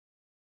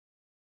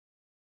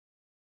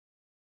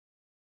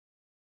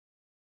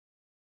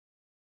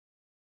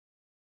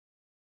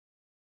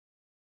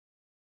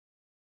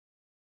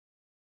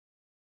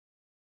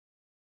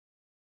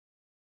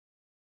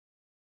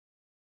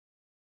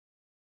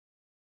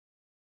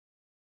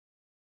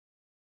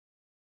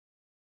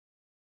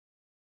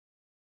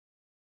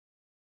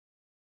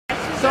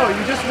So,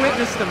 you just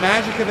witnessed the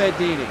magic of Ed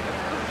Dini.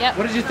 Yep.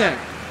 What did you think?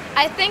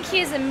 I think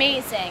he is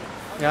amazing.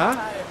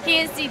 Yeah? He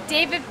is the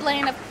David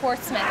Blaine of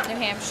Portsmouth, New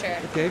Hampshire.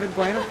 David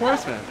Blaine of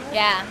Portsmouth.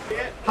 Yeah.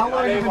 How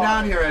long have you been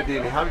down here, Ed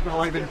Dini? How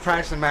long have you been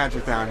practicing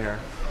magic down here?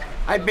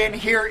 I've been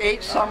here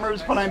 8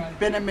 summers, but I've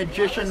been a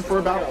magician for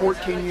about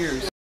 14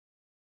 years.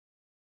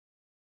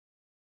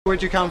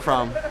 Where'd you come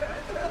from?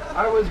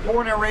 I was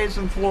born and raised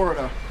in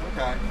Florida.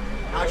 Okay.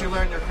 How'd you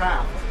learn your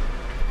craft?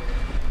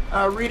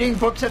 Reading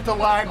books at the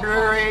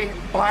library,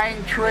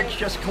 buying tricks,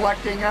 just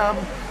collecting them,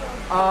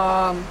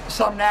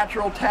 some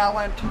natural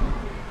talent,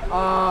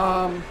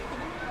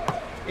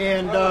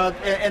 and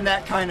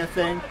that kind of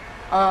thing.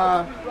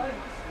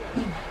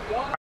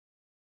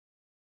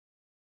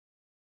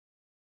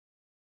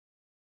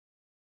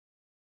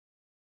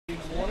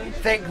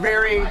 Think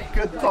very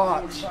good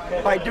thoughts.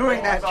 By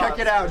doing that, check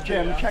it out,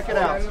 Jim. Check it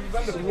out.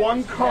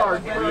 One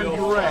card turns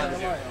red.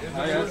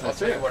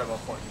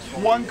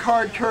 One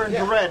card turns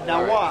red.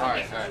 Now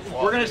watch.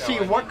 We're going to see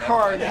what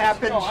card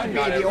happens to be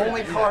the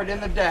only card in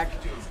the deck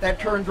that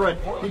turns red.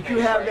 Did you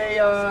have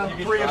a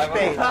 3 of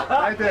spades?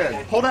 I did.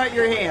 Hold out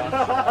your hand.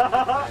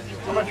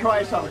 I'm going to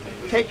try something.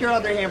 Take your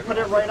other hand, put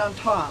it right on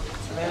top.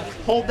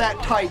 Hold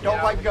that tight,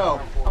 don't let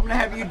go. I'm going to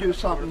have you do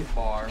something.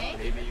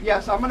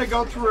 Yes, I'm going to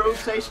go through,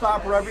 say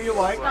stop wherever you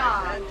like.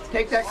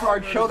 Take that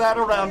card, show that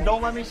around,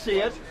 don't let me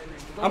see it.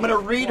 I'm going to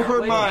read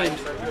her mind.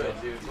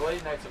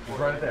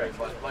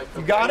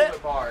 You got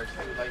it?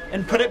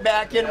 And put it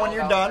back in when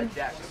you're done.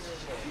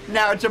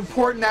 Now it's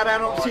important that I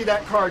don't see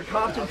that card.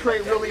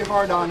 Concentrate really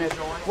hard on it.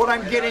 What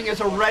I'm getting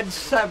is a red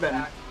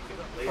 7.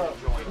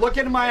 Look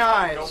into my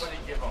eyes.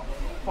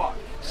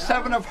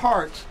 7 of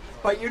hearts.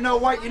 But you know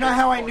what? You know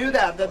how I knew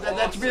that?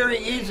 That's very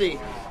easy.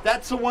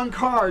 That's the one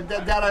card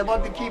that I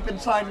love to keep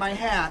inside my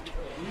hat.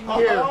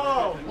 Here,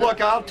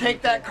 look, I'll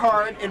take that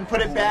card and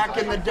put it back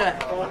in the deck.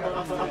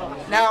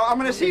 Now, I'm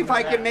going to see if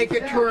I can make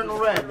it turn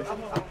red.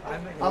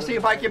 I'll see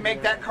if I can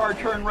make that card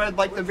turn red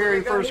like the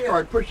very first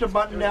card. Push the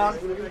button down.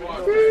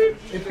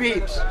 It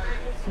beeps.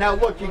 Now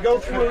look, you go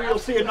through, you'll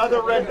see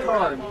another red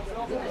card.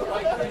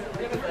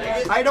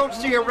 I don't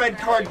see a red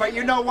card, but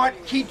you know what?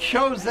 He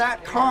chose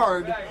that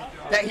card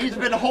that he's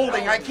been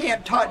holding, I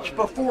can't touch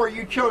before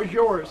you chose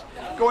yours.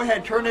 Go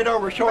ahead, turn it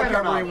over, show it to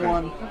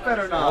everyone. You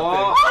better not.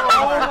 Oh.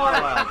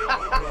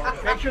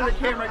 Make sure the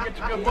camera gets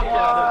a good look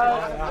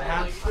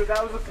at it.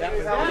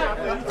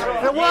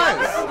 It was.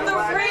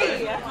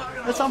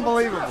 It's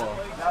unbelievable.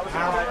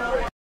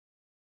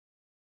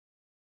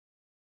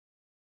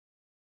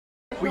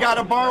 We got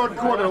a borrowed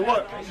quarter,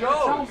 look.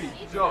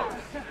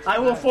 I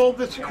will fold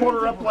this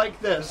quarter up like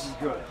this.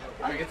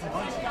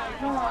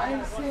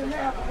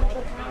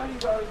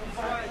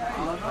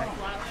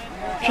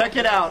 Check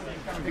it out.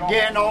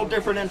 Again, all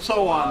different and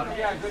so on.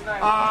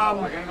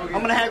 I'm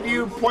going to have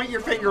you point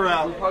your finger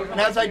out. And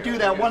as I do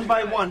that, one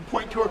by one,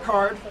 point to a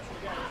card.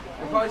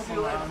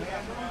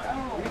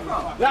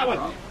 That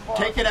one.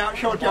 Take it out,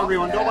 show it to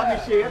everyone. Don't let me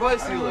see it. We'll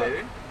see you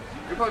later.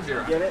 Your phone's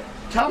here. Get it?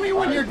 Tell me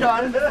when you're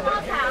done.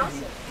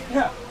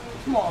 Yeah.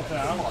 Small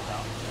town.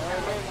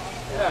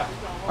 Yeah.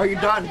 Are you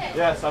done?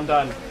 Yes, I'm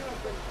done.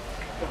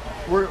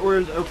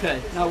 Where's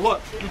okay? Now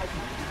look,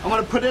 I'm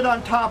going to put it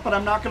on top, but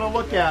I'm not going to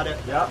look at it.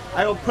 Yeah.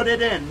 I will put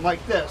it in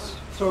like this,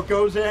 so it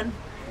goes in.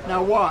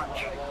 Now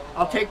watch.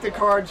 I'll take the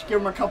cards, give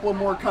them a couple of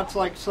more cuts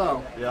like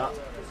so. Yeah.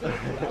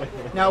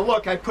 Now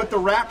look, I put the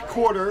wrapped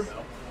quarter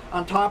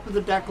on top of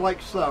the deck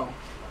like so.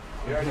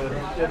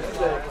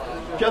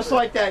 Just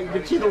like that. You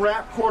can see the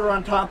wrapped quarter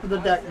on top of the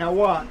deck. Now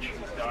watch.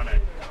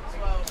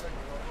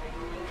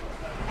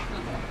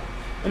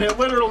 And it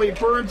literally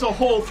burns a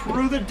hole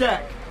through the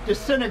deck,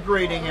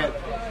 disintegrating it.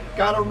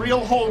 Got a real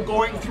hole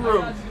going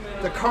through.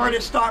 The card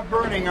it stopped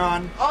burning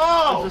on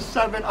is a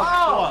 7 of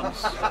clubs.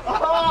 7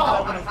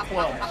 of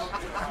clubs.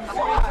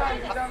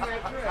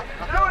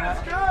 Dude,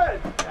 it's good.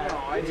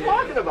 What are you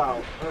talking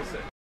about?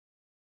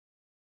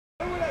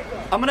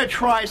 I'm going to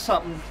try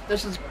something.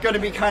 This is going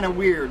to be kind of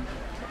weird.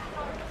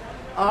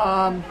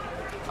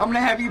 I'm going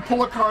to have you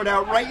pull a card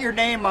out, write your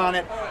name on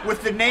it,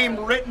 with the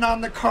name written on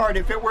the card.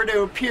 If it were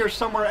to appear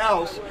somewhere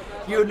else,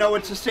 you would know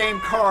it's the same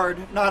card,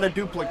 not a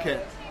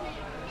duplicate.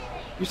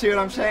 You see what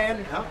I'm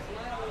saying? Yeah.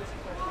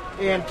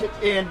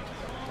 And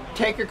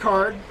take a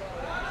card,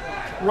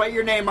 write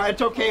your name on it.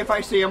 It's okay if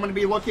I see, I'm going to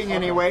be looking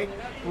anyway.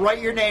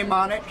 Write your name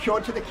on it, show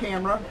it to the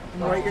camera,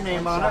 and write your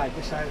name on it.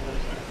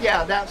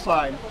 Yeah, that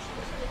side.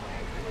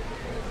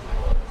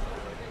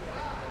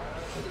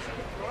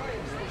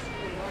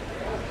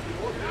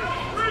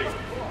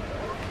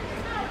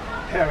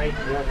 Harry.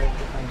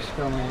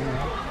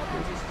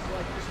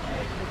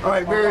 All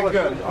right, very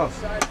good.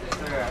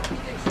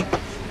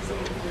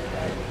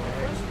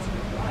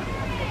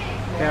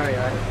 Harry,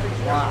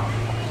 wow.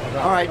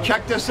 All right,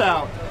 check this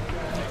out.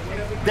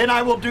 Then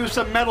I will do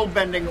some metal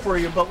bending for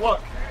you, but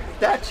look,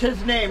 that's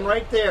his name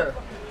right there.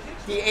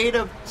 The 8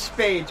 of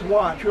spades.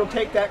 Watch, we'll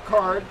take that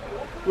card,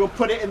 we'll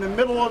put it in the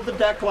middle of the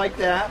deck like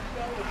that.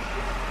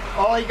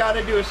 All you got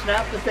to do is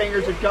snap the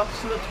fingers, it jumps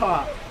to the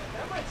top.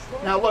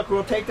 Now look,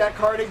 we'll take that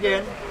card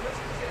again,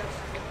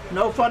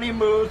 No funny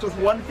moves. With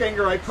one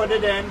finger I put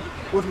it in.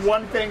 With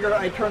one finger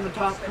I turn the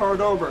top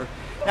card over.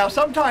 Now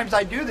sometimes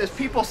I do this.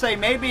 People say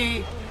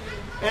maybe,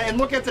 and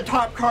look at the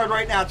top card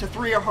right now, it's a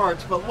 3 of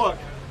hearts, but look,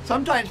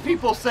 sometimes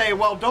people say,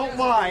 well, don't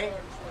lie,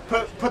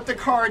 put the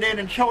card in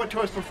and show it to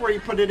us before you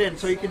put it in.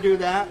 So you can do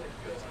that.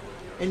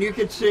 And you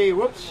can see,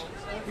 whoops,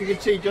 you can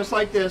see just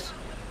like this,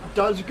 it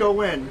does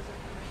go in.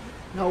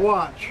 Now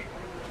watch.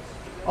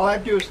 All I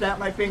have to do is snap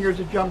my fingers,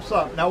 it jumps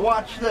up. Now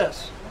watch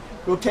this.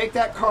 We'll take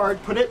that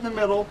card, put it in the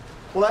middle.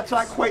 Well, that's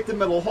not quite the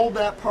middle. Hold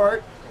that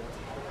part.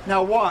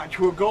 Now watch,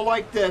 we'll go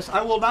like this.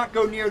 I will not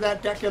go near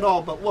that deck at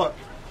all, but look.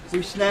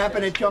 We snap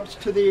and it jumps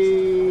to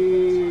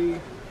the...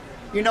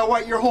 You know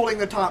what? You're holding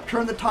the top.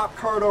 Turn the top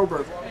card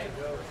over.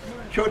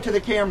 Show it to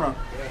the camera.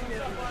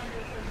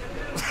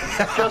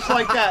 Just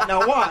like that.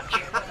 Now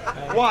watch.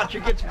 Watch,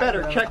 it gets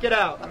better. Check it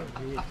out.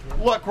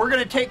 Look, we're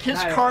going to take his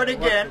card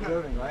again.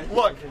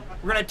 Look,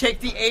 we're going to take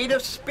the 8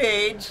 of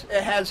spades.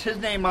 It has his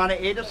name on it,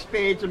 8 of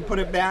spades, and put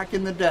it back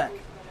in the deck.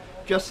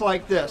 Just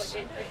like this.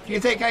 Do you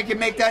think I can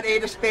make that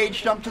 8 of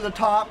spades jump to the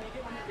top?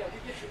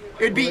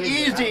 It'd be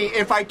easy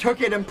if I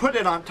took it and put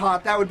it on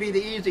top. That would be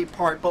the easy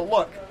part. But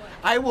look,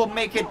 I will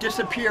make it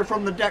disappear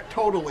from the deck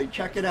totally.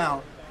 Check it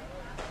out.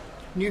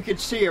 And you can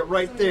see it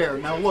right there.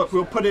 Now look,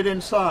 we'll put it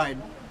inside.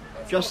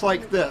 Just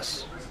like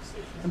this.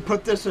 And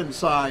put this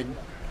inside.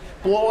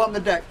 Blow on the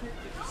deck.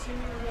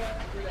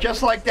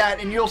 Just like that,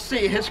 and you'll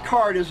see his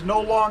card is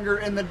no longer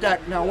in the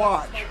deck. Now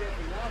watch.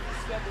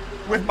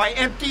 With my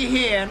empty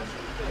hand,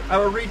 I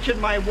will reach in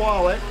my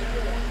wallet,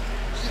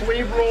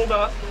 sleeve rolled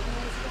up.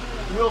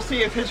 We'll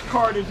see if his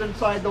card is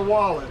inside the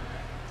wallet.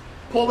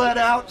 Pull that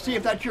out, see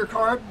if that's your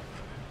card.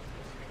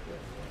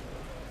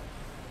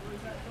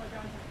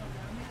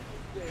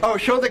 Oh,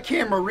 show the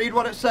camera, read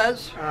what it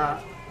says.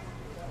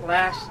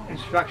 Last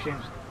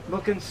instructions.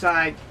 Look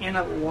inside in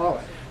a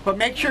wallet. But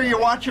make sure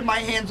you're watching my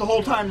hands the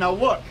whole time. Now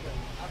look,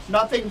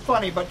 nothing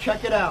funny, but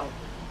check it out.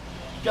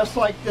 Just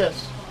like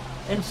this.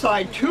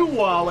 Inside 2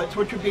 wallets,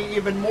 which would be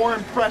even more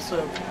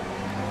impressive,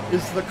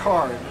 is the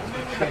card.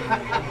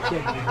 That's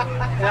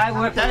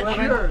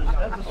yours.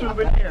 That's a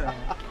souvenir.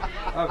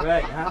 Oh,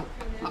 great, huh?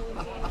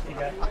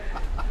 Okay.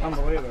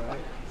 Unbelievable, right?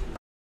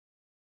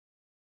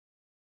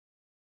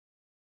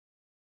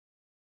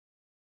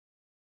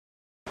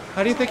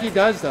 How do you think he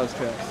does those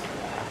tricks?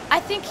 I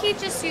think he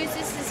just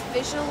uses his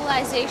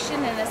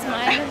visualization in his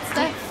mind and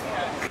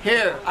stuff.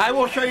 Here, I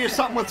will show you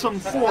something with some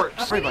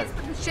forks.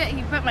 Shit,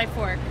 he put my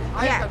fork.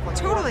 Yeah,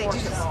 totally.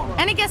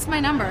 And he guessed my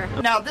number.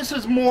 Now, this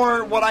is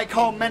more what I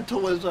call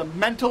mentalism.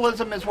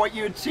 Mentalism is what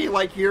you'd see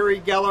like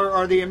Uri Geller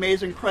or the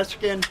Amazing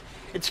Kreskin.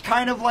 It's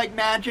kind of like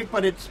magic,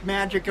 but it's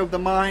magic of the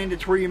mind.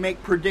 It's where you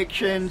make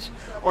predictions,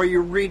 or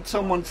you read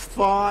someone's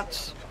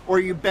thoughts, or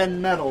you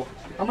bend metal.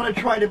 I'm going to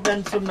try to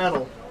bend some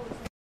metal.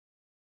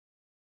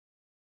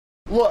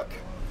 Look,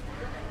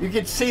 you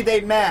can see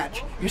they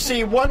match. You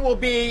see, one will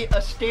be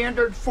a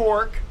standard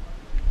fork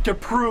to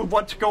prove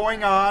what's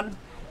going on,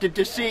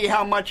 to see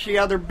how much the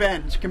other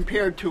bends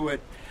compared to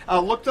it.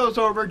 Look those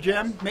over,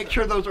 Jim. Make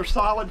sure those are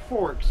solid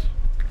forks.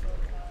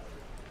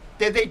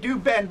 They do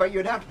bend, but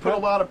you'd have to put a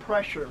lot of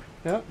pressure.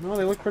 Yeah, no,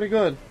 they look pretty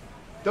good.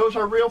 Those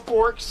are real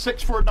forks,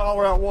 6 for $1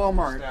 at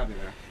Walmart.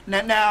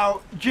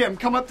 Now, Jim,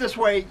 come up this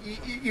way.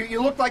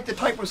 You look like the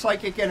type with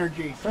psychic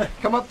energy.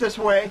 Come up this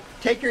way.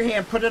 Take your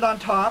hand, put it on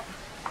top.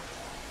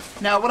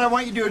 Now, what I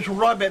want you to do is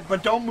rub it,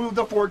 but don't move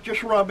the fork.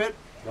 Just rub it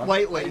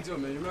lightly. You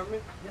remember me?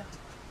 Yeah.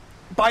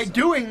 By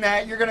doing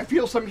that, you're going to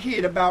feel some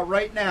heat about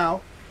right now.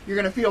 You're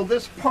going to feel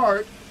this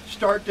part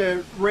start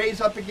to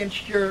raise up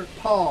against your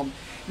palm.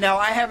 Now,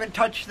 I haven't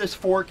touched this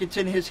fork. It's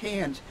in his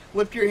hands.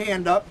 Lift your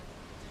hand up.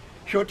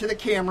 Show it to the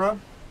camera.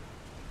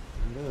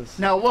 It is.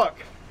 Now, look.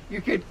 You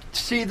could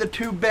see the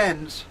 2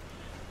 bends,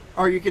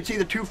 or you could see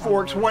the 2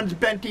 forks. One's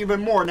bent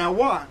even more. Now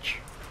watch.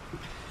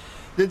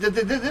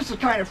 This is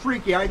kind of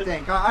freaky, I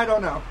think. I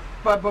don't know,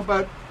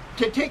 but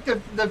to take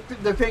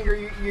the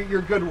finger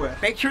you're good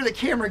with. Make sure the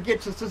camera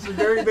gets this. This is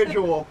very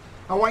visual.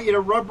 I want you to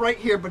rub right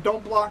here, but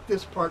don't block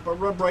this part. But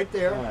rub right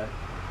there. All right.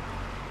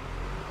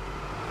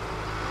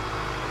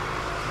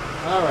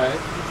 All right.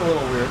 It's a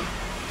little weird.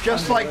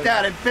 Just like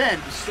that, it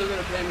bends. You're still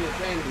gonna pay me a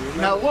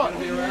painting. Now look.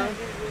 You're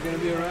gonna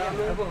be around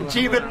now? It's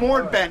even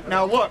more bent.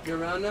 Now look. You're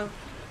around now?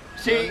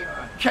 See,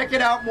 check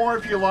it out more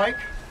if you like.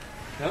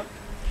 Yep.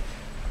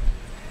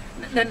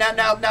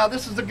 Now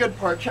this is the good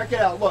part. Check it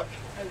out. Look.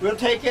 We'll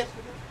take it.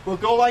 We'll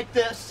go like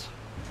this.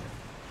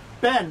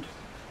 Bend.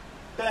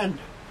 Bend.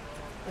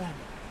 Bend.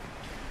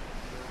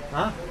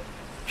 Huh?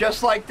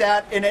 Just like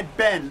that, and it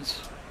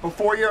bends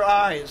before your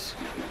eyes.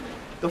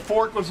 The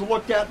fork was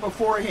looked at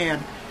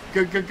beforehand.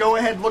 Go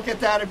ahead, look at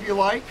that if you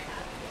like.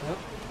 Yep.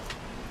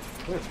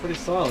 Yeah, it's pretty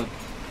solid.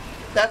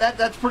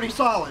 That's pretty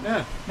solid.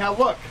 Yeah. Now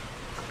look,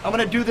 I'm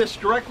going to do this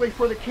directly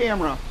for the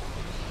camera.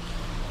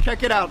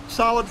 Check it out,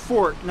 solid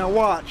fork. Now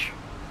watch.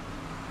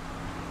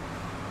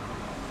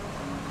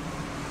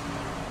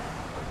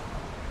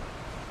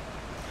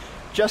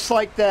 Just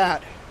like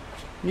that.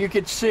 You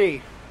can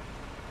see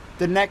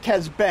the neck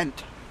has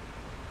bent.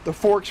 The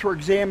forks were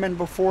examined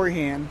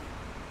beforehand.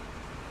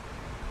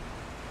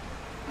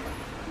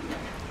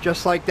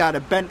 Just like that, a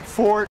bent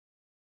fort.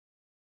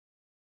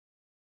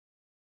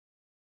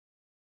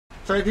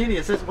 So Adini,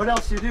 is this, what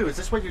else do you do? Is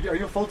this what you do? Are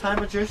you a full-time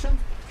magician?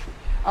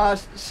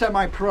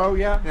 Semi-pro,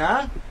 yeah.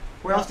 Yeah?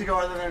 Where else do you go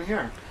other than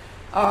here?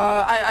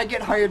 I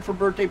get hired for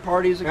birthday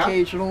parties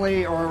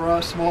occasionally, or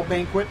small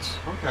banquets.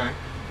 Okay.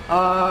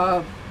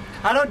 I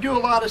don't do a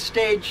lot of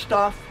stage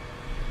stuff.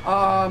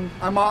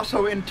 I'm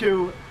also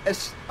into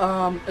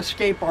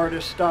escape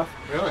artist stuff.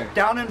 Really?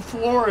 Down in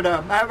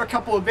Florida, I have a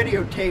couple of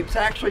videotapes.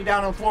 Actually,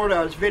 down in Florida,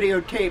 I was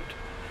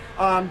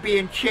videotaped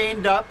being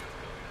chained up.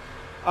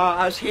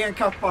 I was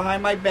handcuffed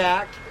behind my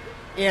back,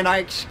 and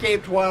I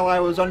escaped while I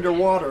was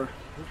underwater.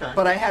 Okay.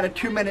 But I had a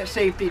 2-minute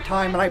safety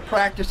time, and I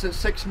practiced it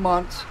 6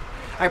 months.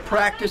 I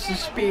practiced the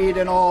speed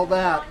and all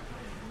that.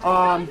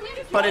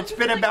 But it's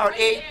been about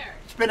 8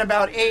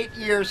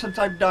 years since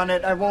I've done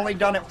it. I've only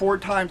done it 4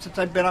 times since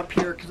I've been up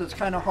here, because it's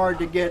kind of hard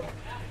to get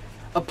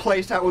a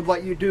place that would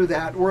let you do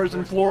that. Whereas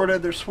in Florida,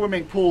 there's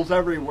swimming pools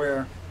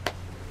everywhere.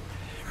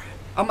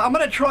 I'm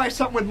going to try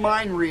something with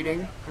mind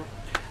reading.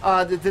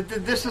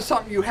 This is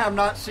something you have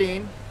not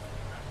seen.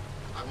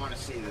 I want to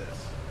see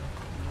this.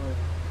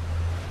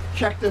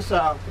 Check this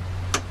out.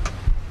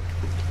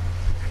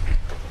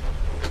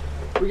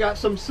 We got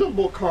some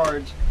symbol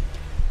cards.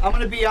 I'm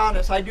going to be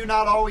honest, I do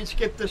not always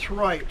get this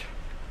right.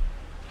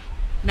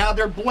 Now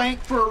they're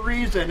blank for a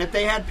reason. If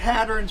they had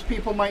patterns,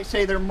 people might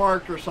say they're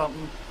marked or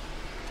something.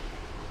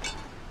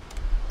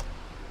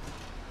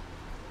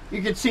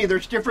 You can see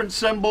there's different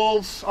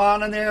symbols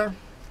on in there.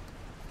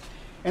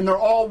 And they're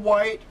all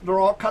white. They're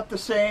all cut the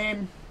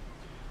same.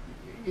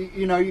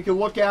 You know, you can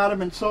look at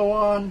them and so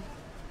on.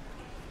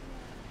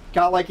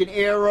 Got like an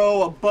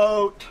arrow, a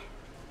boat,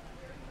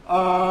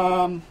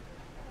 a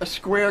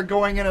square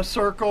going in a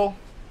circle,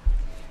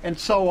 and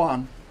so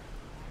on.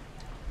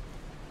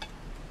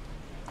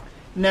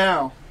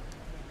 Now,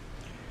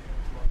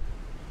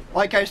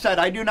 like I said,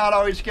 I do not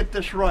always get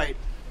this right.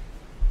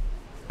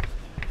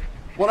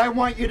 What I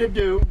want you to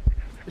do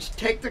is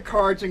take the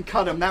cards and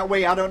cut them. That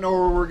way I don't know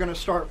where we're going to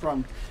start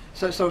from.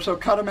 So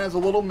cut them as a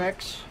little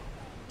mix.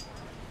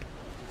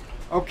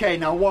 Okay,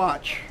 now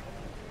watch.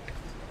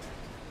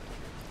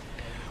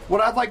 What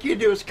I'd like you to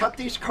do is cut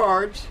these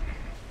cards,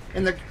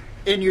 and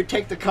you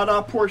take the cut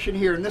off portion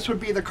here, and this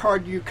would be the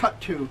card you cut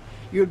to.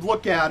 You'd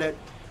look at it,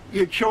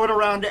 you'd show it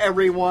around to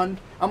everyone.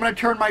 I'm going to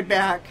turn my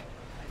back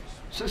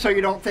so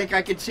you don't think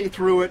I can see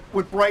through it.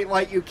 With bright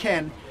light you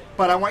can,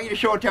 but I want you to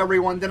show it to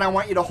everyone, then I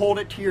want you to hold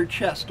it to your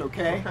chest,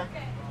 okay? Okay.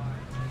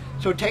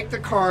 So take the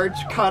cards,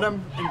 cut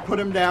them, and put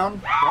them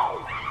down.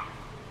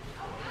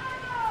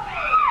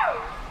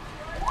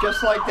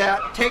 Just like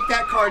that. Take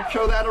that card,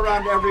 show that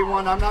around to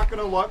everyone. I'm not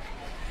going to look.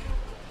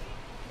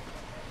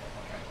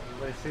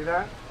 Everybody see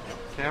that?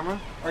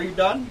 Camera? Are you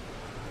done?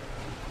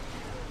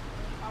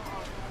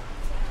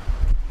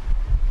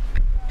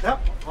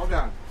 Yep, all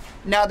done.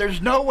 Now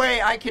there's no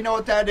way I can know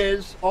what that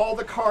is. All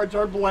the cards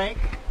are blank.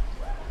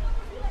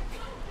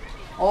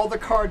 All the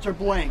cards are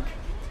blank.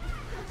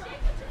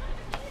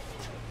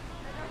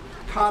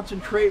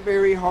 Concentrate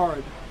very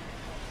hard.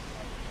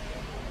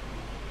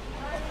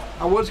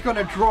 I was going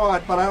to draw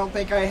it, but I don't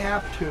think I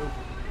have to.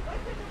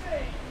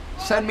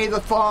 Send me the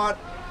thought.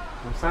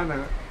 I'm sending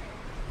it.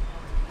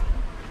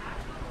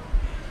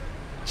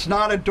 It's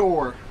not a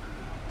door.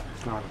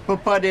 It's not.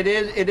 But it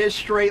is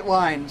straight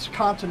lines.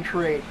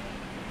 Concentrate.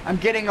 I'm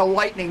getting a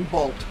lightning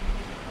bolt.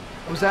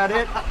 Was that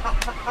it?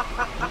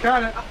 You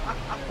got it.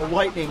 A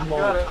lightning bolt.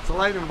 Got it. It's a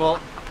lightning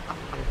bolt.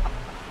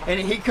 And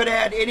he could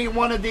add any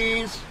one of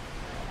these,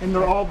 and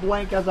they're all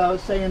blank, as I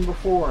was saying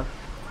before.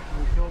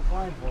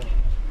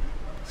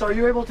 So are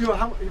you able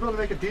to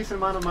make a decent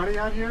amount of money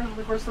out here over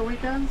the course of the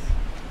weekends?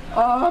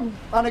 On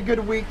a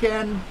good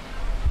weekend,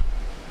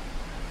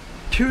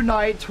 2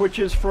 nights, which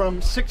is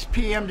from 6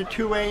 p.m. to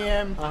 2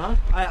 a.m.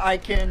 I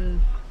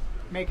can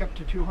make up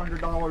to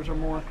 $200 or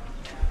more.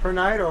 Per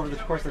night or over the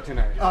course of the 2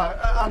 nights?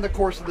 On the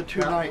course of the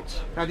 2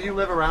 nights. Now, do you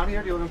live around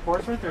here? Do you live in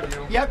Portsmouth, or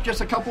do you? Yep,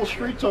 just a couple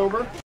streets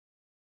over.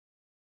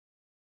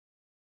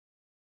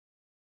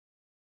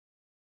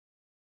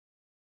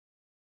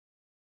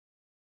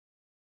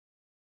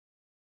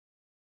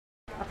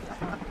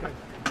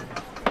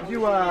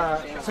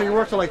 So you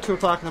work till like 2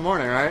 o'clock in the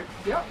morning, right?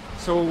 Yep.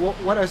 So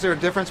what is there a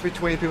difference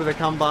between people that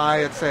come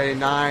by at say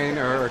 9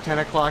 or 10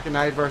 o'clock at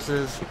night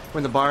versus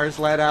when the bars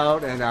let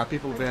out and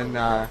people have been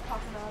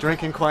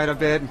drinking quite a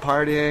bit and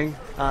partying?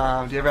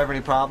 Do you ever have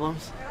any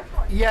problems?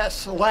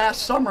 Yes,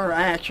 last summer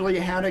I actually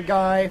had a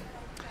guy.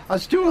 I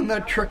was doing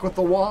the trick with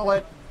the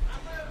wallet.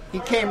 He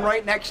came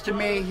right next to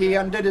me. He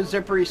undid his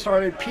zipper. He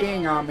started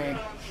peeing on me.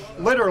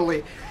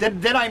 Literally.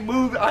 Then I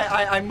moved.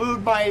 I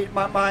moved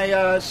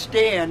my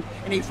stand,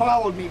 and he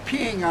followed me,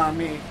 peeing on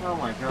me. Oh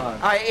my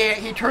God!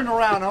 He turned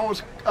around. I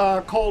almost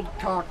cold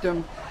cocked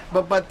him,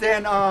 but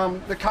then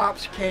the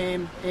cops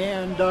came,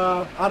 and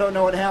I don't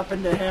know what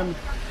happened to him.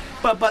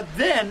 But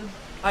then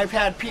I've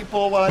had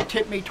people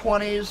tip me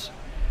 20s.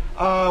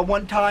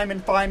 One time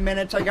in 5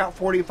 minutes, I got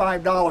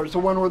 $45. The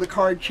one where the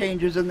card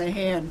changes in the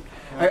hand.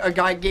 A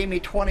guy gave me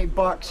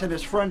 $20, and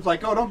his friend's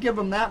like, "Oh, don't give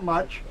him that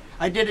much."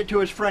 I did it to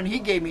his friend. He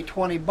gave me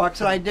 20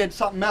 bucks, and I did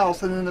something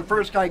else, and then the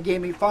first guy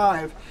gave me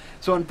 5.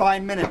 So in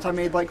 5 minutes, I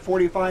made like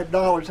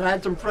 $45. And I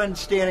had some friends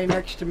standing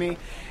next to me,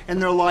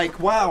 and they're like,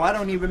 "Wow, I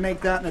don't even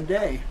make that in a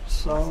day."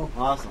 So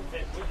Awesome.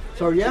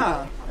 So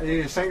yeah. Are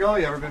you single?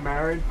 You ever been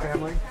married?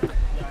 Family?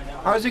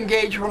 I was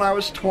engaged when I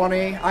was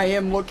 20. I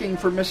am looking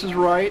for Mrs.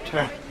 Right.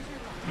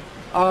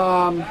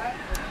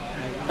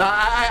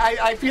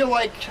 I feel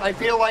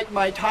like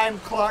my time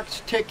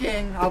clock's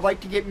ticking. I'd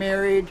like to get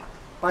married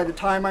by the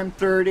time I'm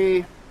 30.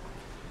 It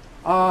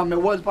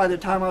was by the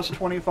time I was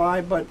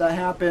 25, but that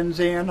happens,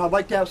 and I'd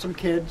like to have some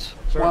kids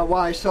while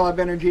I still have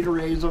energy to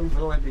raise them.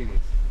 Little Edinis.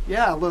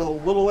 Yeah,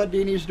 little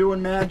Edinis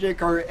doing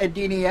magic, or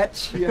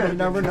Ediniettes. You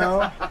never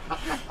know.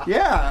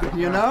 Yeah,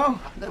 you know,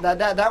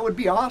 that would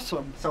be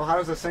awesome. So how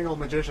does a single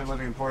magician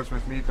living in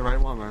Portsmouth meet the right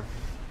woman?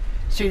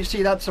 See,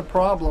 that's the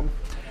problem.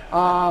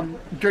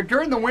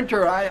 During the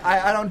winter,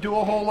 I don't do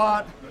a whole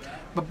lot,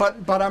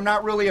 but I'm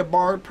not really a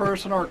bar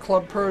person or a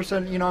club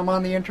person. You know, I'm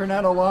on the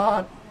internet a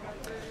lot.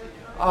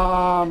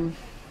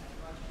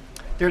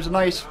 There's a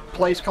nice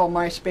place called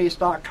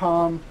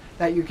myspace.com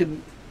that you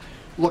can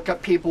look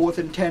up people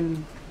within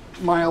 10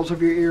 miles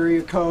of your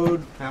area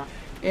code. Yeah.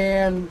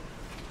 And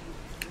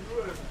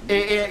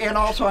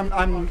also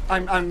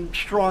I'm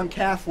strong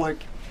Catholic,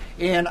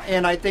 and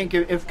I think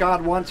if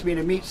God wants me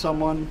to meet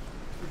someone,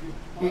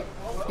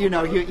 you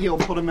know, he'll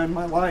put him in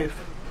my life.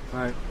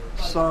 Right.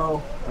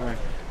 So, Right.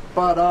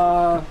 but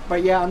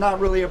yeah, I'm not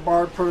really a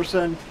bar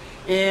person,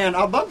 and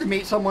I'd love to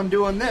meet someone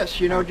doing this.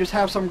 You know, just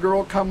have some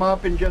girl come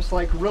up and just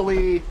like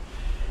really.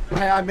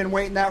 I've been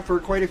waiting that for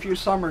quite a few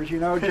summers. You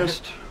know,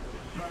 just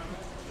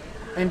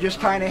and just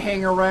kind of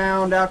hang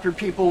around after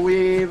people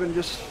leave and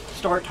just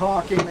start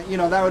talking. You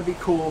know, that would be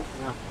cool.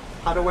 Yeah.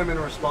 How do women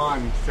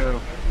respond to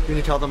when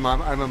you tell them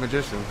I'm a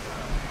magician?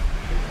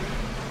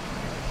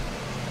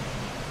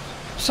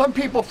 Some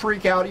people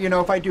freak out, you know,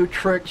 if I do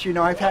tricks. You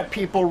know, I've had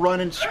people run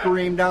and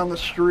scream down the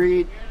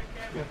street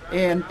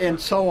and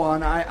so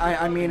on.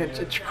 I mean,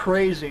 it's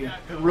crazy.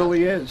 It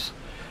really is.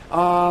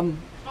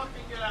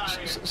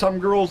 Some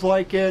girls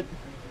like it.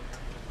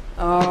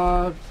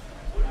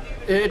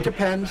 It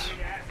depends.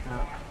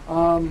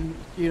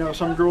 You know,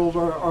 some girls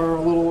are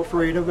a little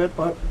afraid of it,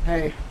 but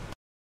hey.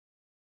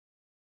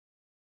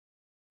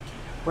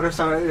 What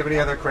are any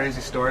other crazy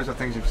stories of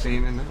things you've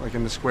seen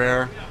in the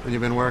square when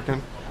you've been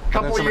working? A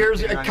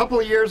couple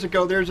of years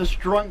ago, there's this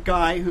drunk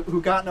guy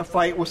who got in a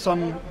fight with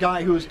some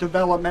guy who was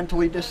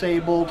developmentally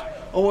disabled.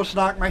 Almost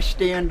knocked my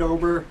stand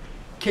over,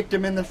 kicked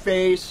him in the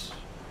face.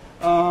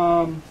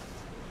 I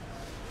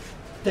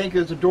think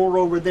there's a door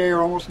over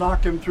there. Almost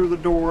knocked him through the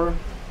door.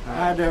 I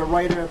had to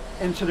write an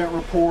incident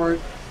report.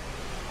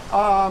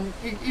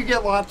 You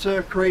get lots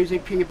of crazy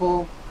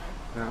people.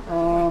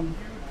 Yeah.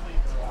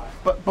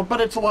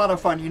 But it's a lot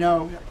of fun, you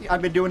know.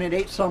 I've been doing it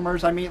 8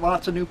 summers. I meet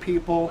lots of new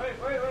people,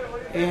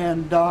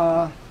 and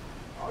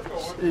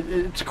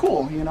it's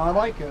cool, you know. I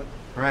like it.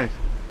 Right.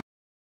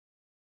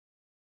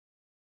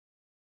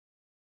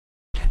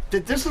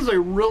 This is a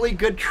really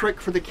good trick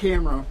for the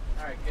camera. All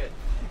right, good.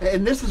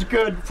 And this is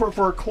good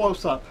for a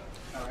close-up.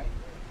 All right.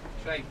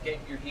 Should I get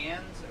your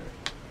hands, or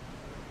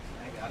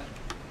I got it?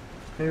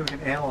 Maybe we can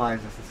analyze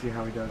this to see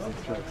how he does these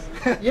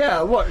tricks. Yeah,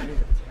 look.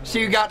 So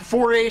you got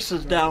 4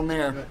 aces down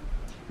there.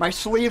 My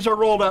sleeves are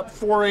rolled up,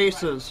 4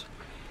 aces.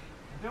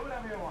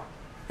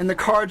 And the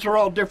cards are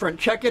all different.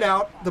 Check it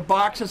out. The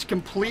box is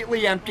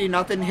completely empty,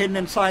 nothing hidden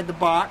inside the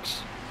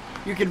box.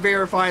 You can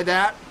verify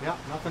that. Yeah,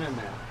 nothing in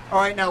there. All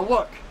right, now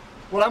look.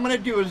 What I'm going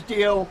to do is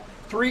deal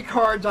 3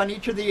 cards on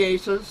each of the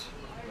aces.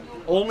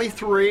 Only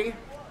 3.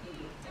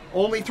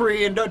 Only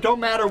 3, and don't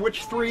matter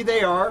which 3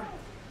 they are.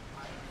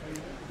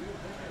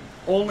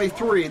 Only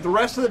 3. The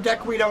rest of the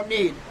deck we don't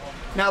need.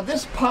 Now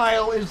this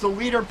pile is the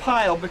leader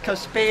pile because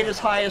spade is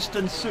highest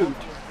in suit.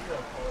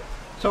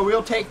 So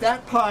we'll take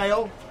that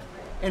pile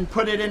and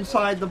put it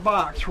inside the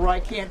box where I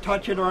can't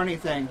touch it or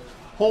anything.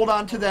 Hold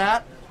on to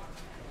that.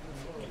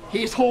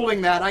 He's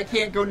holding that. I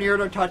can't go near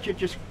it or touch it.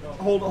 Just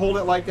hold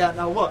it like that.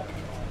 Now look.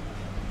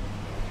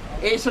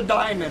 Ace of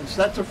diamonds.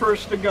 That's the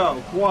first to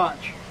go.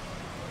 Watch.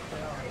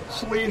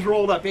 Sleeves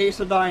rolled up. Ace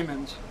of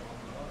diamonds.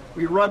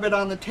 We rub it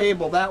on the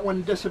table. That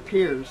one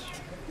disappears.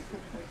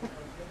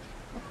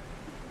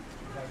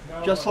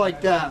 Just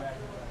like that.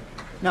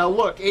 Now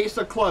look, ace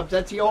of clubs,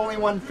 that's the only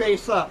one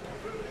face up.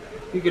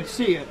 You can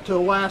see it till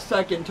the last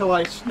second until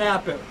I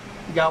snap it.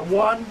 You got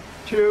 1,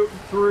 2,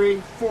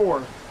 3,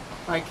 4.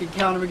 I can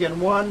count them again.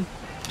 1,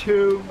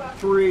 2,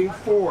 3,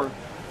 4.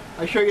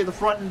 I show you the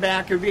front and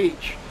back of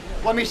each.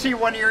 Let me see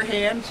one of your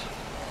hands.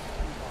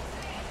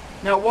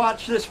 Now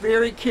watch this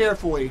very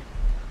carefully.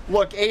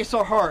 Look, ace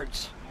of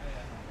hearts.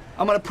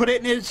 I'm going to put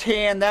it in his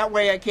hand, that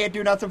way I can't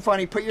do nothing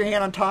funny. Put your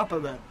hand on top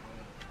of it.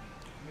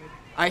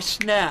 I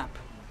snap,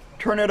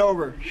 turn it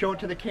over, show it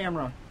to the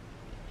camera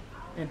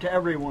and to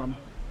everyone.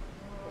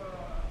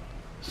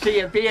 See,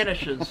 it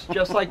vanishes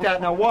just like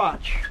that. Now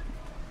watch.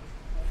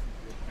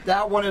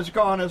 That one is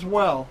gone as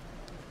well.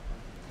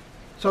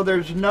 So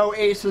there's no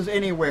aces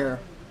anywhere.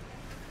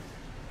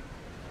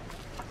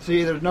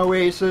 See, there's no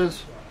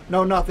aces,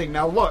 No, nothing.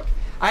 Now look,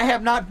 I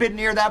have not been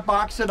near that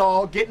box at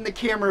all. Get in the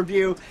camera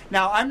view.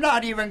 Now I'm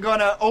not even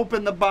gonna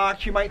open the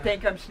box. You might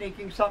think I'm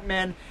sneaking something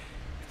in.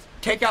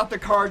 Take out the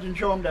cards and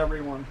show them to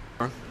everyone.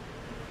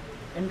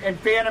 And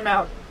fan them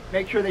out.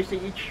 Make sure they see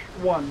each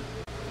one.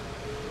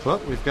 Well,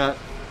 we've got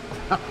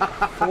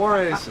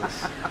 4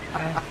 aces.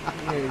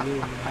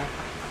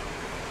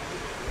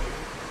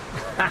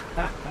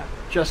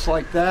 Just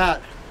like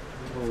that.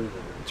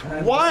 It's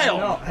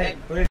wild. Hey,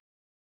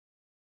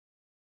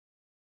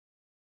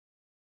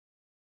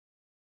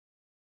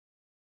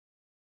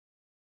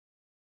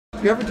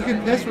 You ever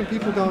get pissed when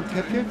people don't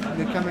tip you?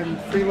 They come in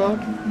freeload?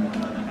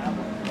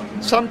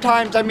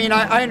 Sometimes, I mean,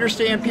 I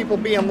understand people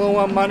being low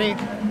on money.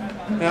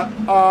 Yeah.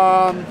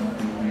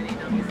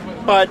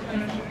 But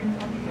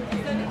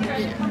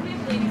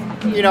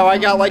you know, I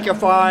got like a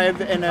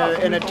 5 and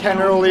a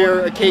 10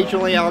 earlier.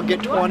 Occasionally, I'll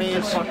get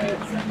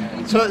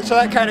 20s. So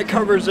that kind of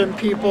covers them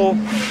people.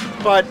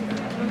 But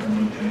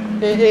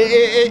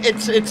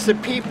it's the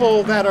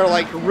people that are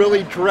like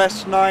really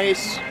dressed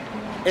nice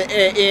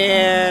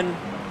and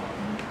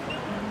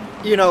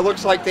you know,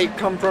 looks like they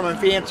come from a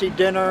fancy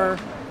dinner.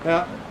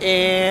 Yeah.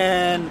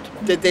 And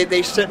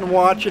they sit and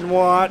watch and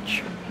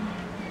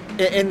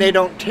they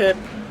don't tip,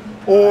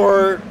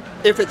 or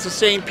if it's the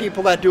same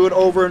people that do it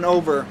over and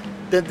over,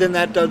 then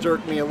that does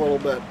irk me a little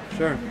bit.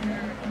 Sure.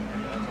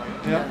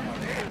 Yeah.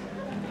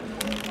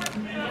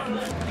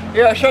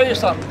 Here, I'll show you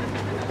something.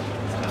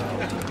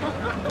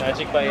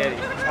 Magic by Eddie.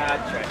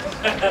 Card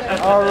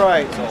tricks. All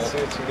right. Let's see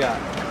what you got.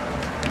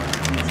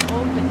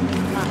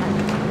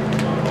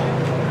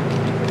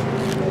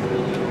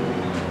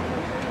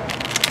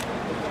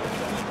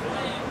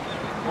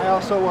 I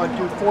also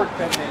do fork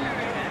bending.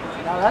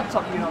 Now that's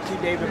something you don't see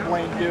David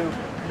Blaine do,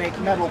 make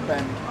metal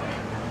bend.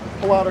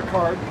 Pull out a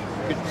card.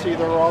 You can see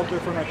they're all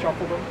different. I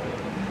shuffled them.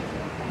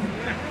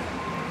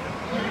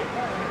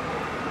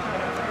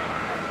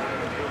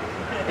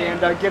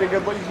 And get a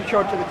good look. You can show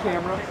it to the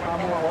camera.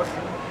 More look.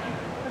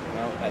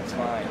 No, that's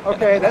fine.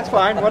 Okay, that's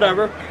fine.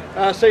 Whatever.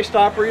 Say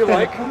stop where you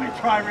like.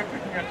 try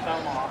ripping your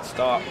thumb off.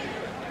 Stop.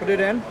 Put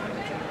it in.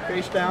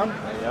 Face down.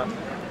 Yep.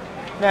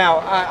 Now,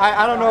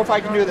 I don't know if I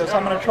can do this.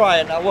 I'm going to try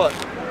it. Now, look.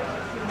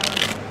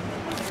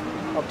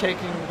 I'll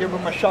give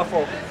them a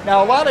shuffle.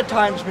 Now, a lot of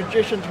times,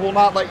 magicians will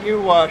not let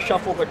you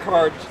shuffle the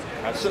cards.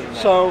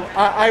 So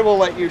I will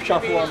let you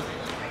shuffle them.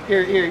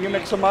 Here, you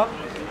mix them up.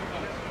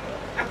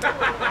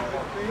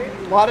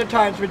 A lot of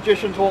times,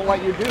 magicians won't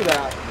let you do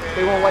that.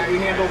 They won't let you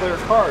handle their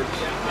cards.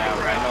 Yeah,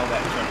 I know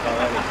that trick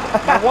already.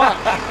 Now, watch.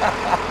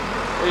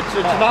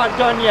 It's not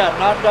done yet.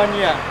 Not done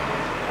yet.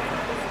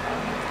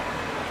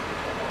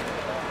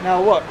 Now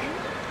look,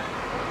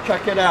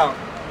 check it out.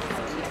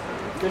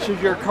 This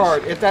is your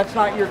card. If that's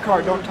not your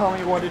card, don't tell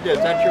me what it is.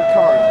 That's your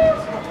card.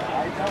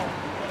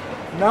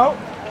 No?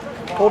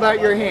 Hold out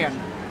your hand.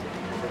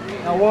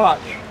 Now watch.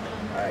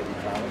 Alright, you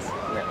promise?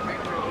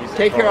 Yeah.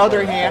 Take your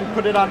other hand,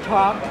 put it on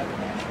top.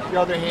 Your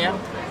other hand.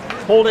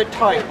 Hold it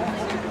tight.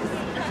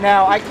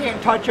 Now, I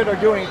can't touch it or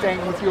do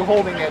anything with you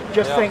holding it.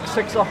 Just think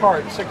 6 of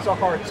hearts, 6 of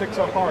hearts, 6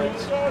 of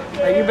hearts.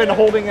 Now, you've been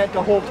holding it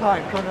the whole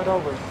time. Turn it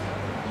over.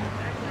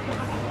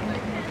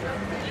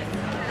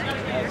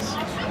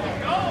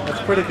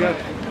 That's pretty good.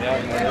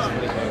 Yeah, that is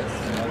pretty good.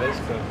 That is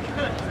good.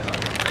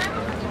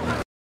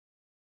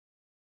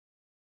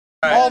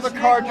 All the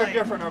cards are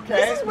different, okay?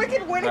 This is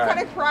wicked. Woody kind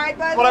of cried,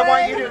 by the What way. I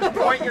want you to do is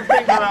point your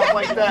finger out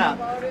like that.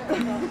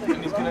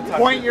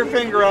 Point your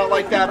finger out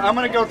like that. I'm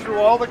going to go through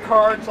all the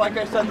cards. Like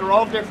I said, they're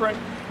all different.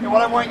 And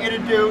what I want you to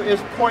do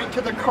is point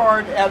to the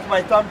card as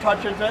my thumb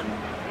touches it.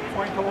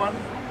 Point to one.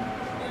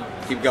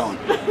 Keep going.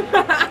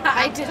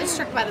 I did this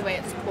trick, by the way.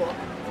 It's cool.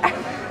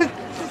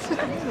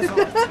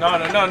 No,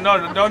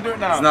 don't do it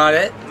now. It's not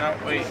it? No,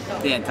 wait.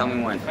 Dan, tell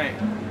me when. Wait.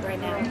 Right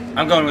now.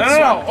 I'm going with No. this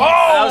one.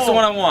 Oh! That was the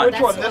one I want.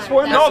 Which one? This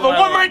one? No, the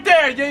one right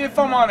there. Get your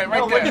thumb on it, right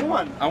No, there. which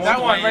one? I want That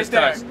the one you right just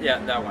there. touched. Yeah,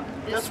 that one.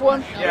 This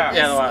one? Yeah.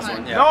 Yeah, the last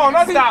one. Yeah. No,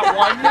 not that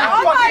one.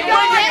 Oh my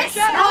God,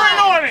 You're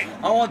ignoring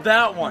it. I want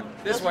that one.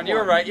 This one. You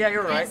were one. right. Yeah,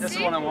 you're right. This is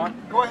the one I want.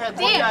 Go ahead,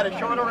 look Dan. at it.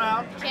 Show it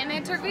around. Can I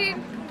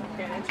intervene?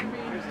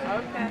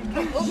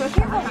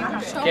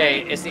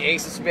 Okay, it's the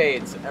Ace of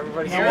Spades.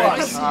 Everybody hear Now it?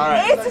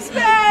 watch. It's a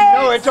space.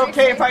 No, it's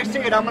okay if I see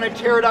it. I'm going to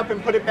tear it up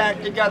and put it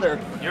back together.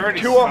 You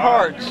already 2 saw of it.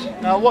 hearts.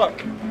 Now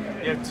look.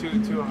 You have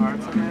two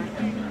hearts in there?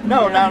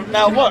 No,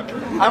 now look.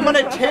 I'm going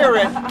to tear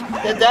it.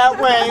 And that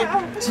way.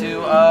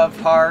 2 of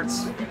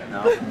hearts.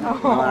 No. No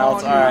one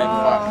else. All right.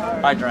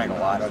 Fuck. I drank a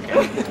lot.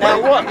 Okay. Now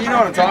look. You know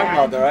what I'm talking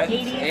about, though, right?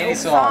 80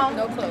 song.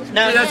 No clothes.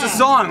 Now Dude, that's a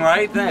song,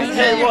 right? Thanks.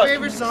 Hey, look.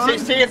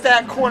 See if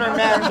that corner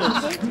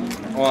matches.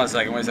 Hold on a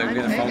second. Wait a second.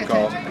 Get a phone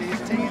call.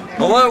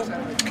 Hello.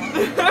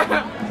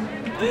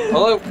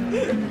 Hello.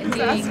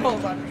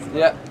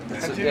 Yeah.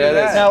 Yeah, it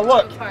is. Now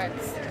look.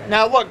 Parts.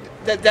 Now look.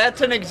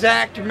 That's an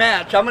exact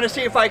match. I'm going to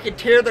see if I can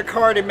tear the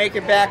card and make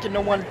it back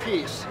into one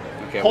piece.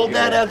 Okay, Hold we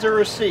that got as a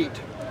receipt.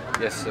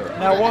 Yes, sir.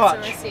 Now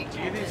watch.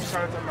 These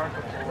cards are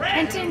marketable.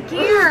 Kenton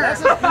Gear.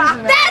 That's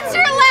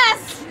your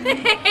list.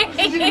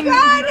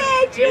 Got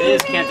it, It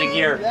is Kenton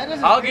Gear.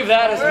 I'll give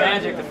that as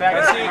magic. The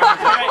fact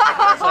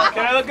that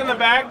Can I look in the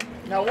back?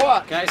 Now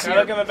what? Can I see Can I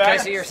look in the back? Can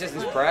I see your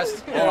assistant's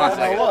breast? Hold on a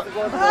second. Now look.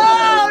 Oh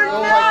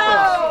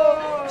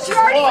no! She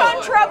already got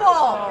in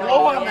trouble.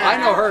 Blow on that.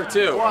 I know her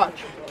too.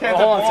 Watch. Can't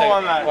Hold on a blow second.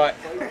 on that. What?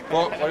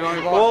 What do you want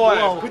me to blow? Blow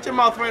on it. Put your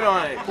mouth right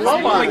on it. Blow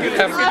on it.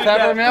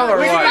 Peppermill or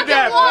Look at what? the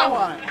depth. Blow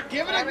on it.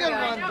 Give it a good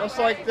one. Just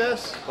like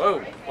this. Whoa,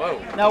 whoa.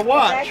 Now That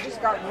watch.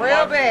 just got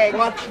real big.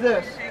 Watch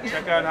this.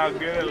 Check out how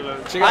good it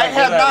looks. Check out I how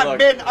have good that not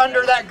looks. been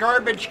under that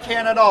garbage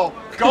can at all.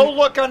 Go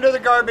look under the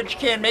garbage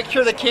can. Make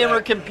sure the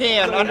camera can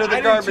pan under the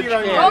garbage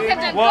Go, can.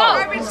 Kenton, Whoa. go.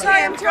 Every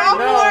time, throw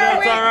No,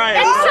 that's all right.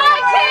 It's Oh,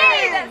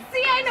 okay.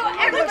 See, I know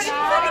everybody.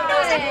 Everybody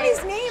knows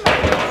everybody's name.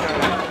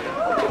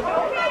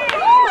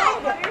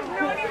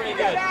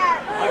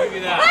 I'll give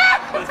you that.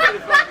 That's pretty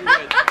fucking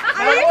good.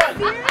 Are you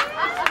serious?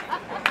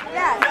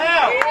 Yes.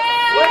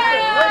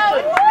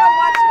 Listen. No,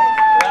 watch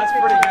That's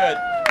pretty good.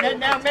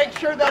 Now make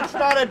sure that's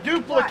not a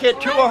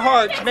duplicate to a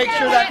heart. Make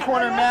sure that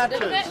corner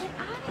matches.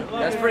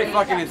 That's pretty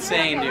fucking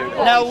insane, dude.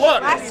 Now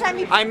look, Last time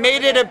you I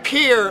made it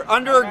appear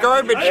under a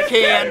garbage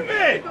can,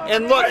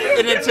 and look,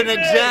 and it's an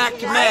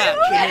exact match.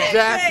 An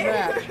exact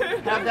match.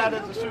 Have that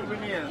as a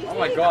souvenir. Oh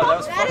my god, that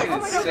was fucking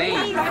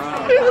insane.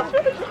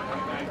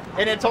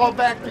 And it's all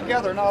back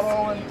together, not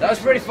all in. That was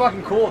pretty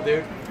fucking cool,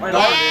 dude. Right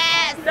on, dude.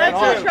 Yes.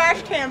 That's a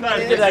trash can,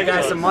 buddy. Give that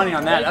guy some money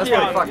on that. That was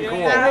pretty fucking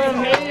cool.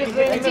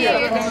 Dude,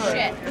 you're the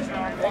shit.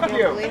 Thank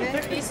you.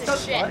 Piece of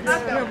shit.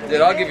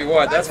 Dude, I'll give you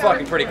what. That's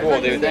fucking pretty cool,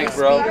 dude. Thanks,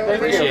 bro.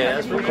 Appreciate it.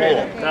 That's pretty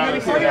cool.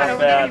 Not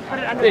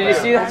bad. Did you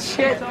see that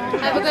shit?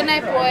 Have a good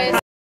night, boys.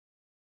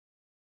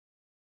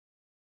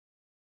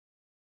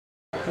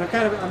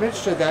 I'm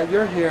interested that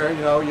you're here.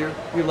 You know, you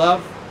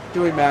love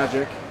doing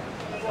magic.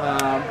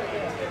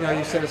 You know,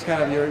 you said it's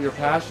kind of your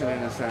passion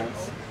in a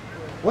sense.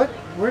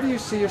 Where do you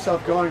see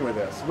yourself going with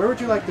this? Where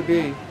would you like to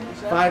be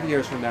 5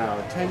 years from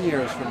now, 10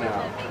 years from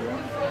now?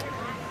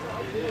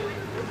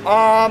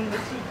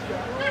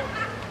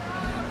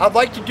 I'd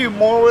like to do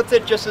more with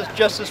it, just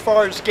as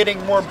far as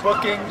getting more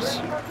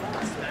bookings.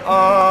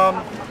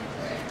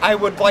 I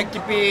would like to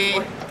be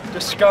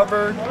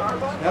discovered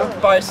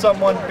by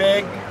someone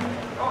big.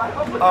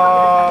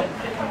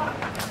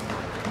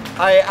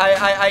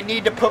 I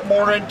need to put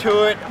more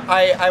into it.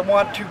 I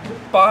want to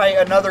buy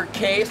another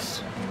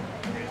case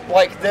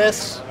like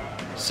this,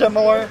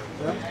 similar,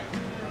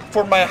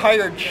 for my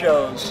hired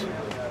shows.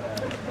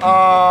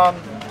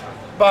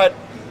 But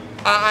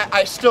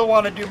I still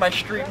want to do my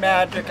street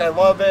magic. I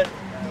love it.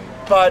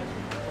 But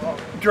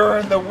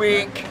during the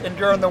week and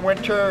during the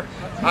winter,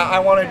 I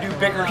want to do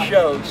bigger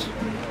shows.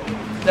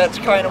 That's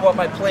kind of what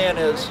my plan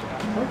is.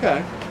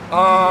 Okay.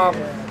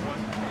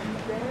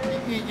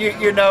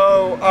 You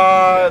know,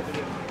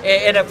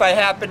 and if I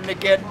happen to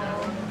get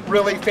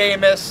really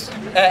famous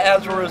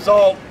as a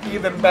result,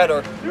 even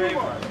better.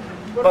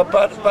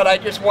 But I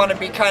just want to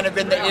be kind of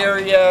in the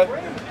area,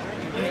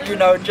 you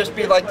know, just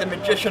be like the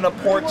magician of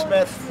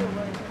Portsmouth,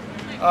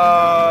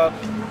 and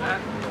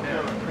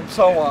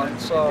so on.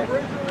 So.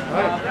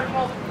 Right.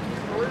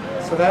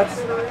 So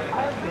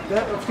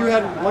if you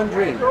had one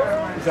dream,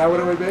 is that what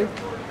it would be?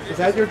 Is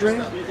that your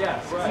dream?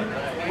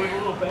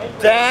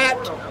 That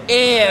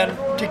and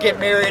to get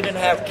married and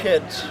have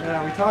kids.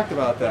 Yeah, we talked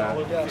about that.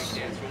 Yes.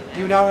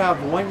 You now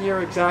have 1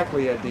 year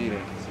exactly at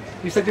dating.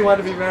 You said you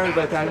wanted to be married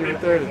by the time you were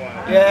 30.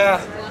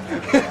 Yeah.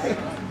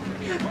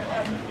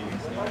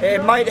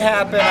 It might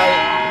happen.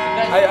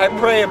 I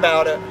pray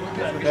about it.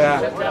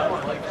 Yeah.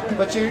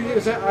 But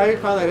I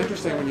found that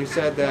interesting when you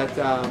said that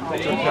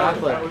you're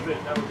Catholic,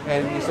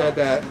 and you said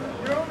that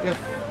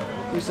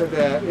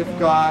if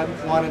God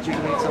wanted you to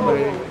meet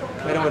somebody,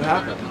 then it would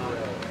happen.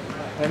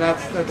 And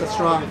that's a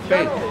strong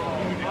faith.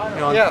 You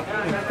know,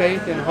 and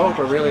faith and hope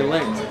are really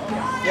linked.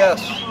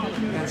 Yes.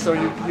 And so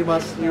you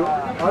must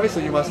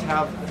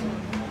have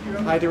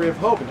a high degree of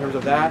hope in terms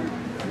of that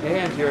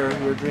and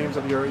your dreams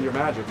of your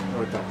magic, I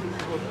would think.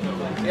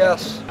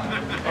 Yes.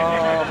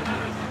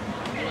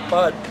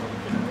 But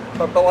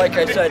like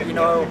I said, you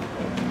know,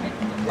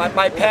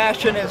 my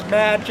passion is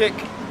magic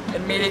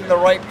and meeting the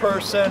right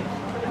person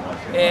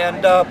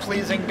and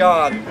pleasing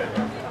God.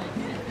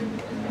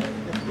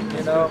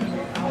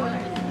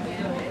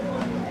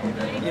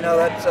 You know,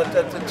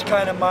 that's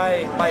kind of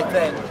my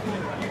thing.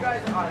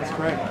 That's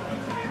great.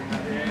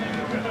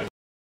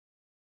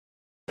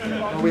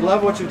 Well, we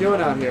love what you're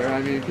doing out here.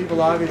 I mean,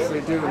 people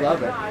obviously do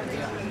love it.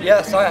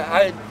 Yes,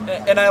 I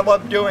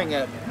love doing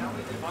it.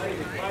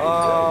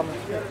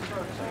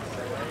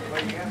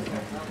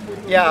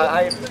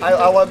 Yeah,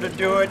 I love to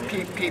do it.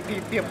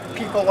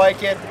 People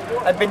like it.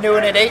 I've been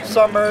doing it 8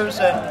 summers,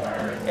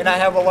 and I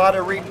have a lot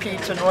of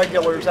repeats and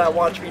regulars that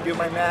watch me do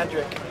my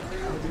magic.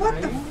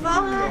 What the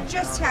fuck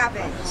just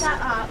happened? Shut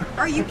up.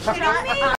 Are you kidding me?